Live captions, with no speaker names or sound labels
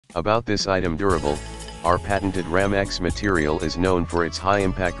About this item durable, our patented Ram-X material is known for its high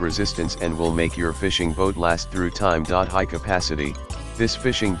impact resistance and will make your fishing boat last through time. High capacity, this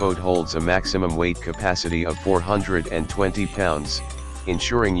fishing boat holds a maximum weight capacity of 420 pounds,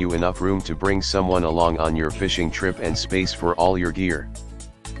 ensuring you enough room to bring someone along on your fishing trip and space for all your gear.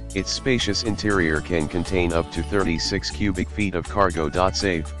 Its spacious interior can contain up to 36 cubic feet of cargo.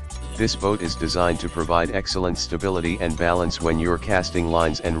 Safe, this boat is designed to provide excellent stability and balance when you're casting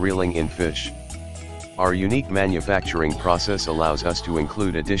lines and reeling in fish. Our unique manufacturing process allows us to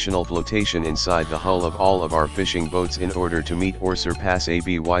include additional flotation inside the hull of all of our fishing boats in order to meet or surpass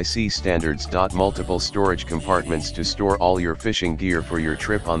ABYC standards. Multiple storage compartments to store all your fishing gear for your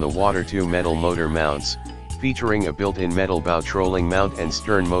trip on the water. 2 metal motor mounts, featuring a built-in metal bow trolling mount and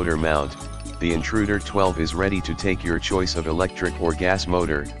stern motor mount. The Intruder 12 is ready to take your choice of electric or gas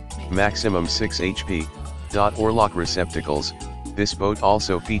motor, maximum 6 HP. Oarlock receptacles, this boat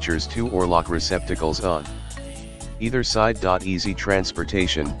also features 2 oarlock receptacles on either side. Easy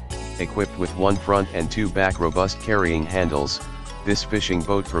transportation, equipped with 1 front and 2 back robust carrying handles, this fishing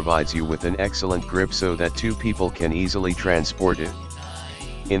boat provides you with an excellent grip so that 2 people can easily transport it.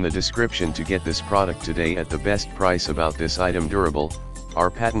 In the description to get this product today at the best price. About this item durable, our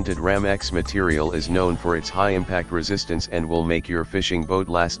patented Ram-X material is known for its high impact resistance and will make your fishing boat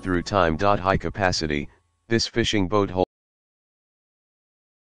last through time. High capacity, this fishing boat holds